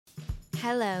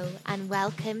Hello and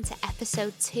welcome to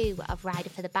episode 2 of Rider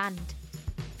for the Band.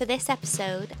 For this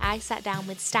episode, I sat down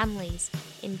with Stanleys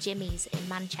in Jimmy's in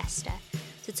Manchester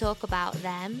to talk about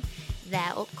them,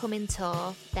 their upcoming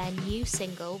tour, their new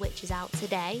single which is out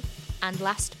today, and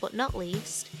last but not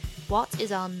least, what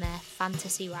is on their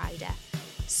fantasy rider.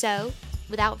 So,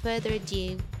 without further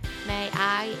ado, may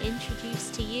I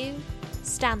introduce to you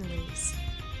Stanleys.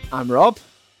 I'm Rob.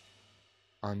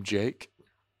 I'm Jake.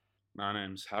 My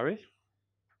name's Harry.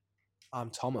 I'm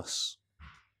Thomas.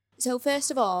 So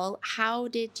first of all, how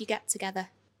did you get together?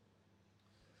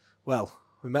 Well,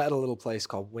 we met at a little place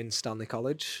called Stanley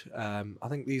College. I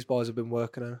think these boys have been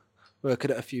working at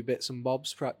a few bits and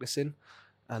bobs, practicing,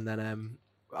 and then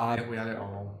we had it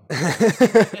all.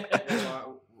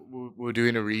 We're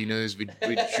doing arenas.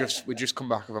 We just come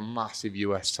back of a massive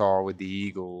US tour with the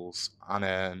Eagles,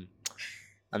 and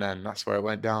then that's where it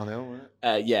went downhill, wasn't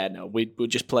it? We were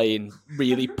just playing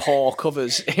really poor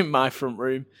covers in my front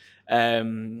room.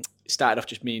 Started off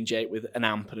just me and Jake with an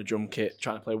amp and a drum kit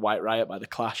trying to play White Riot by The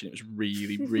Clash, and it was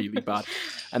really, really bad.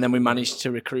 And then we managed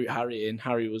to recruit Harry in.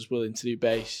 Harry was willing to do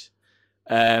bass.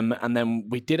 And then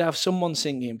we did have someone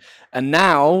singing. And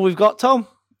now we've got Tom.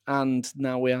 And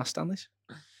now we are Stanleys.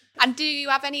 And do you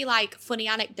have any funny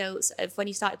anecdotes of when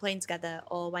you started playing together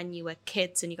or when you were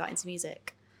kids and you got into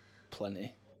music?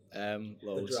 Plenty. The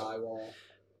Loads. drywall.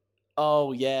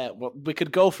 Oh yeah, well we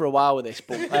could go for a while with this,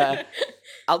 but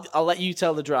I'll let you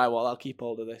tell the drywall. I'll keep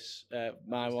hold of this.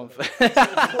 My one.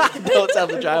 Don't tell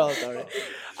the drywall story.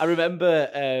 I remember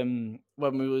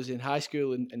when we was in high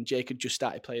school and Jake had just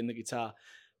started playing the guitar,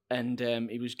 and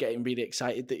he was getting really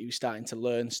excited that he was starting to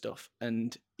learn stuff,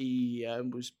 and he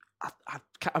was. I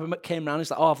came around and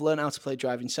was like, "Oh, I've learned how to play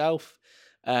Driving South."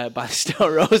 By the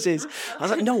Stone Roses. I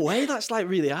was like, no way, that's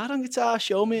really hard on guitar,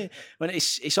 show me. When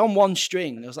it's on one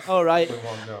string, I was like, all right,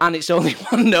 and it's only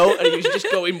one note, and he was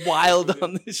just going wild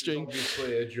on the string.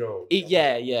 Obviously a joke.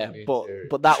 Yeah,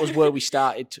 but that was where we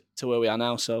started to where we are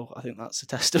now, so I think that's a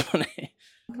testimony.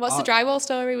 What's the drywall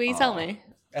story, will you tell me?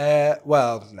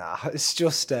 Well, it's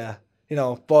just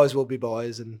boys will be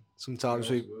boys, and sometimes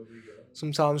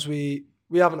we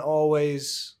haven't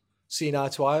always seen eye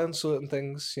to eye on certain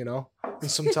things,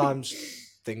 and sometimes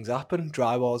things happen,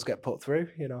 drywalls get put through,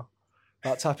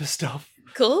 that type of stuff.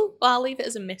 Cool. Well, I'll leave it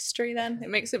as a mystery then. It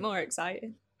makes it more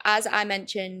exciting. As I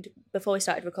mentioned before we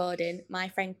started recording, my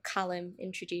friend Callum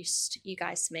introduced you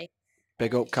guys to me.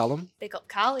 Big up, Callum. Big up,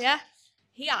 Cal, yeah.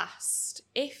 He asked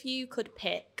if you could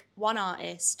pick one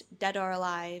artist, dead or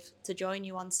alive, to join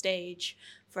you on stage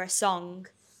for a song,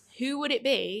 who would it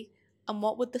be and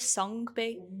what would the song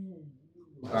be?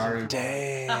 Barry.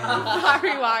 Damn.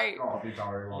 Barry White. Gotta be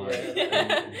Barry White.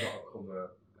 Yeah. You've got to cover.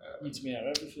 You to me are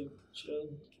everything. Sure.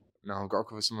 No, I've got to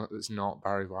cover something that's not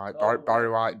Barry White.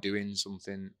 Barry White doing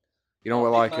something.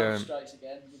 We're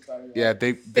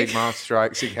big mouth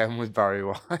strikes again with Barry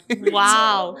White.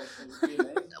 Wow.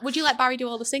 Would you let Barry do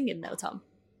all the singing though, Tom?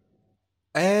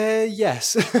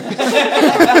 Yes.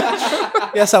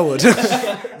 Yes, I would.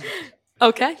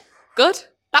 Okay, good.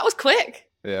 That was quick.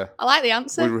 Yeah. I like the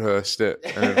answer. We rehearsed it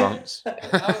in advance.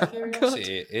 Out of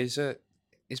curiosity,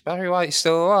 is Barry White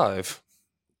still alive?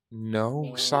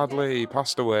 No, sadly, he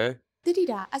passed away. Did he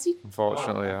die? Has he?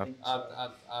 Unfortunately, yeah.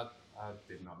 I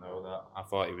did not know that. I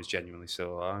thought he was genuinely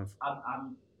still alive.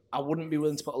 I wouldn't be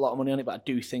willing to put a lot of money on it, but I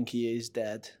do think he is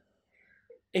dead.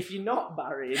 If you're not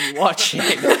Barry and you're watching,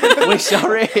 we're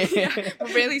sorry.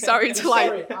 I'm really sorry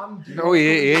to No,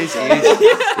 he is.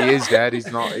 He is dead. He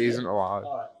isn't alive.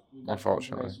 All right.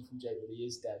 Unfortunately. He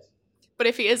is dead. But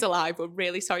if he is alive, we're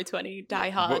really sorry to any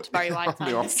die-hard Barry White On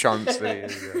the off fans. chance that he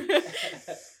is,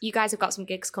 yeah. You guys have got some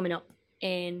gigs coming up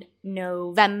in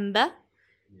November.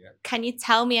 Yeah. Can you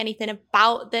tell me anything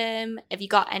about them? Have you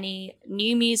got any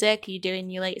new music? Are you doing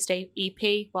your latest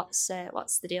EP? What's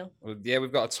the deal? Well, yeah,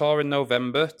 we've got a tour in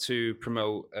November to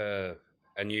promote a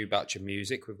new batch of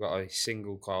music. We've got a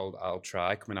single called I'll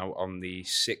Try coming out on the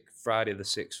Friday the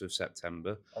 6th of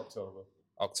September.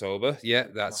 October, yeah,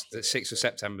 that's the 6th of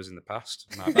September's in the past.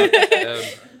 My bad.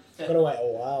 Gotta wait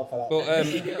a while for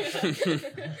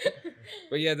that.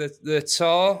 But yeah, the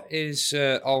tour is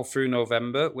all through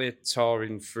November. We're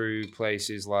touring through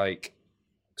places like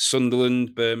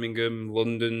Sunderland, Birmingham,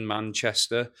 London,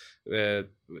 Manchester.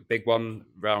 Big one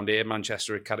round here,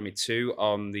 Manchester Academy 2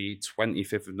 on the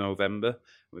 25th of November.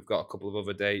 We've got a couple of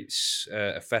other dates,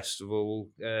 a festival,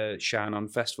 Shine On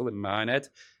Festival in Minehead,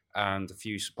 and a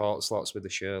few support slots with the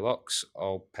Sherlocks,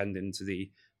 all penned into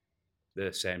the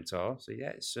same tour. So yeah,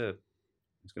 it's going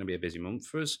to be a busy month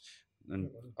for us, and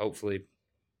hopefully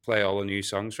play all the new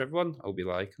songs for everyone. Hope you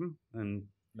like them, and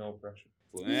No pressure.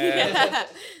 Yeah.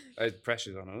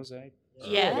 Pressure's on us, eh?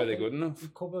 Yeah. Were they good enough?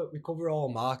 We cover all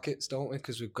markets, don't we?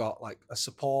 Because we've got like a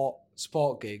support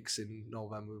gigs in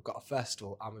November. We've got a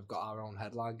festival, and we've got our own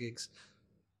headline gigs.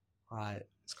 Right,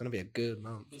 it's gonna be a good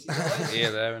month.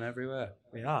 Here, there, and everywhere.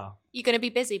 We are. You're going to be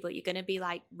busy, but you're going to be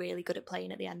like really good at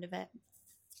playing at the end of it.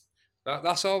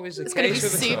 That's always the It's going to be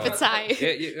case with a super tour. tight.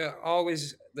 Yeah,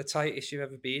 always the tightest you've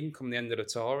ever been come the end of the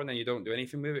tour, and then you don't do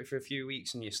anything with it for a few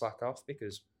weeks and you slack off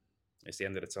because it's the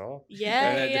end of the tour.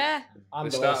 Yeah, yeah. And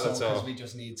The start of the also 'cause tour. we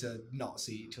just need to not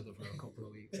see each other for a couple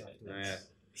of weeks afterwards. Yeah.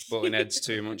 Butting heads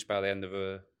too much by the end of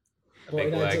a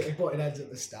Butting big leg. heads at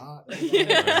the start.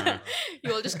 Yeah.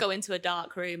 You all just go into a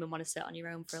dark room and want to sit on your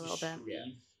own for a little bit. Yeah.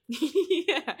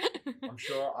 Yeah. I'm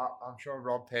sure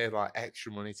Rob paid like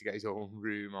extra money to get his own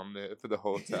room for the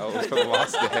hotel for the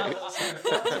last day.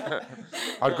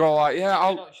 I'd go like, yeah,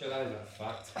 I'm not sure that is a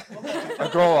fact.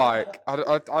 I'd go like,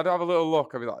 I'd have a little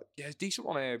look. I'd be like, yeah, it's a decent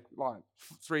one here, like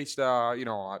 3-star, you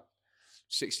know, like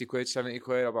 60 quid, 70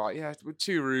 quid. I'd be like, yeah, with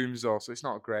 2 rooms though, so it's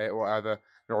not great or whatever.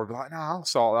 And I'd be like, nah, I'll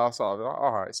sort that. I'd be like,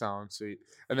 all right, sounds sweet.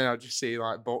 And then I'd just see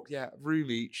like, book, yeah, room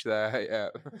each there, yeah.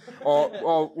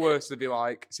 or worse, there'd be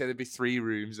like, say there'd be 3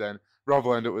 rooms then. Rob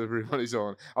will end up with a room on his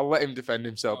own. I'll let him defend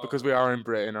himself because we are in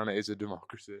Britain and it is a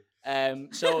democracy.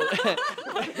 So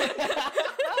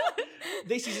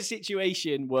this is a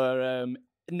situation where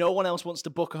no one else wants to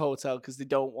book a hotel because they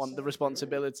don't want the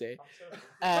responsibility.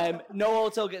 No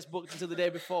hotel gets booked until the day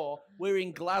before. We're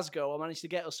in Glasgow. I managed to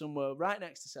get us somewhere right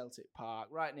next to Celtic Park,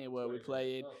 right near where we're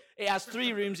playing. It has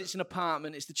 3 rooms. It's an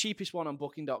apartment. It's the cheapest one on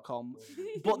booking.com.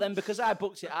 But then because I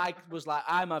booked it, I was like,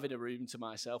 I'm having a room to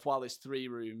myself while there's 3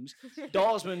 rooms.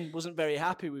 Dorsman wasn't very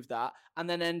happy with that and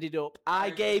then ended up,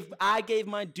 I gave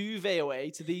my duvet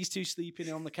away to these 2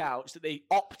 sleeping on the couch that they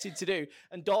opted to do.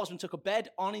 And Dorsman took a bed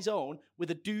on his own with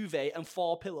a duvet and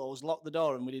 4 pillows, locked the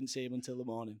door, and we didn't see him until the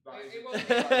morning.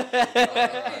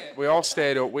 We all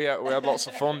stayed up. We had lots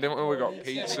of fun, didn't we? We got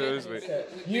pizzas.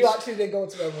 You actually did go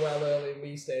to bed well early and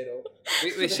we stayed up.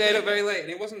 We stayed up very late, and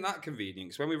it wasn't that convenient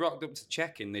because when we rocked up to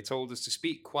check-in, they told us to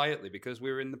speak quietly because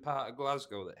we were in the part of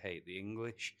Glasgow that hate the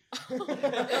English.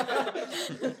 Nice.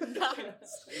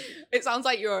 It sounds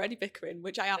like you're already bickering,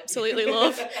 which I absolutely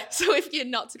love. So if you're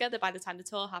not together by the time the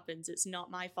tour happens, it's not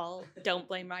my fault. Don't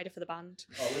blame Ryder for the band.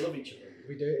 Oh, we love each other.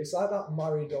 We do. It's like that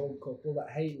married old couple that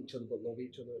hate each other but love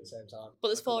each other at the same time. But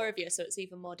there's 4 of you, so it's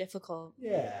even more difficult.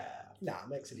 Yeah. Nah, it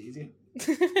makes it easy.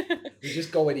 We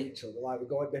just go at each other. Like, we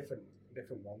go at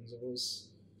different ones of us.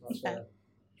 That's why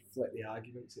flip the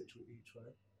arguments each way.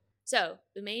 So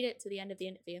we made it to the end of the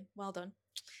interview. Well done.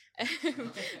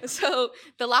 So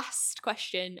the last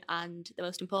question and the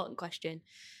most important question: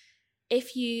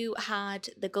 if you had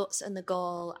the guts and the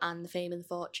gall and the fame and the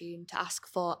fortune to ask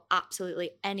for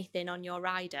absolutely anything on your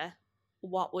rider,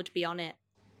 what would be on it?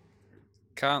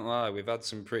 Can't lie, we've had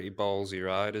some pretty ballsy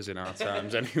riders in our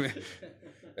times anyway.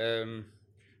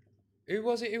 Who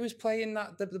was it who was playing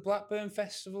the Blackburn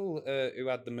Festival who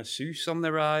had the masseuse on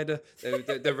the rider?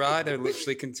 The rider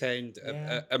literally contained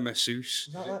a masseuse.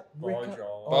 Is that like Boy Rick-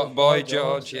 George. Boy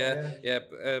George,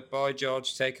 yeah. Boy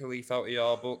George, take a leaf out of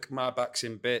your book. My back's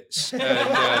in bits. And,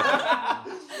 I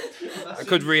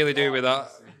could really do with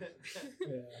that.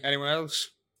 Yeah. Anyone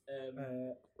else?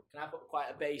 Can I put quite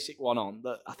a basic one on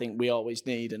that I think we always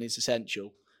need and is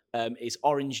essential? Is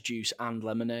orange juice and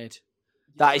lemonade.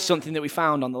 That is something that we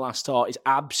found on the last tour. It's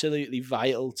absolutely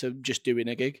vital to just doing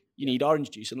a gig. You need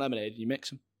orange juice and lemonade and you mix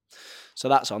them. So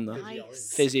that's on there.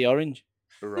 Nice. Fizzy orange.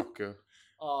 Barocca.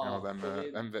 Oh, Them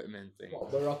vitamin things.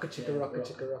 What, Barocca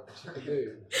chicka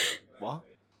do? what?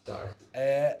 Sorry.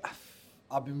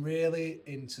 I've been really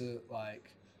into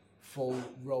like full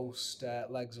roast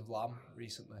legs of lamb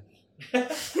recently.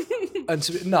 And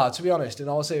to be honest, in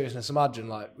all seriousness, imagine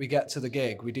like we get to the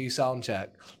gig, we do sound check,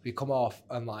 we come off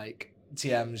and like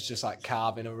TM's just like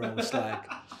carving a roast leg,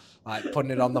 like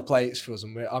putting it on the plates for us,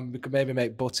 and we could maybe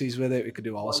make butties with it. We could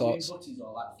do all sorts.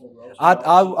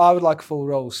 I would like a full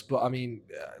roast, but I mean,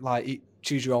 like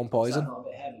choose your own poison.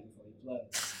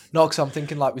 No, because I'm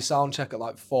thinking like we sound check at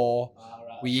like 4,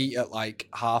 we eat at like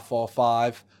 4:30,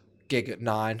 5, gig at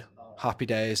 9. Happy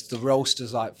days. The roast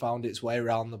has like found its way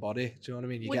around the body. Do you know what I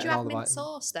mean? Would you have mint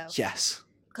sauce though? Yes.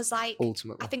 Because like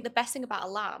Ultimately. I think the best thing about a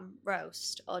lamb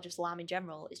roast or just lamb in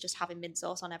general is just having mint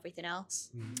sauce on everything else.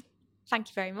 Mm. Thank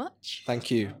you very much. Thank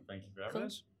you. Thank you for having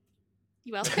us.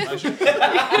 You're welcome.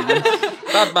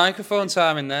 Bad microphone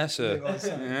time in there, sir.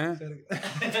 Yeah.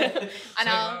 And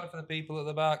I'll For the people at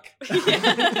the back.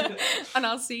 and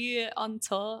I'll see you on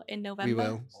tour in November. We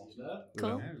will.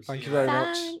 Cool. Thank you very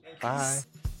much. Thanks. Bye.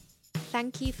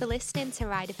 Thank you for listening to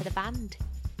Rider for the Band.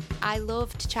 I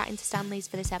loved chatting to Stanleys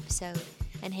for this episode.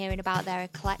 and hearing about their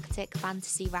eclectic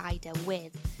fantasy rider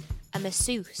with a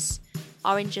masseuse,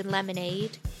 orange and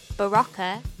lemonade,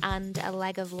 barocca, and a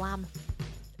leg of lamb.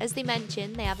 As they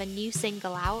mentioned, they have a new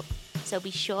single out, so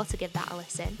be sure to give that a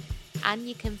listen. And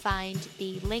you can find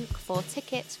the link for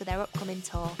tickets for their upcoming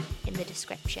tour in the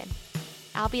description.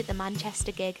 I'll be at the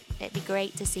Manchester gig. It'd be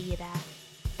great to see you there.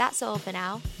 That's all for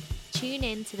now. Tune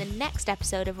in to the next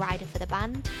episode of Rider for the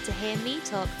Band to hear me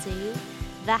talk to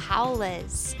the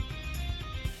Howlers.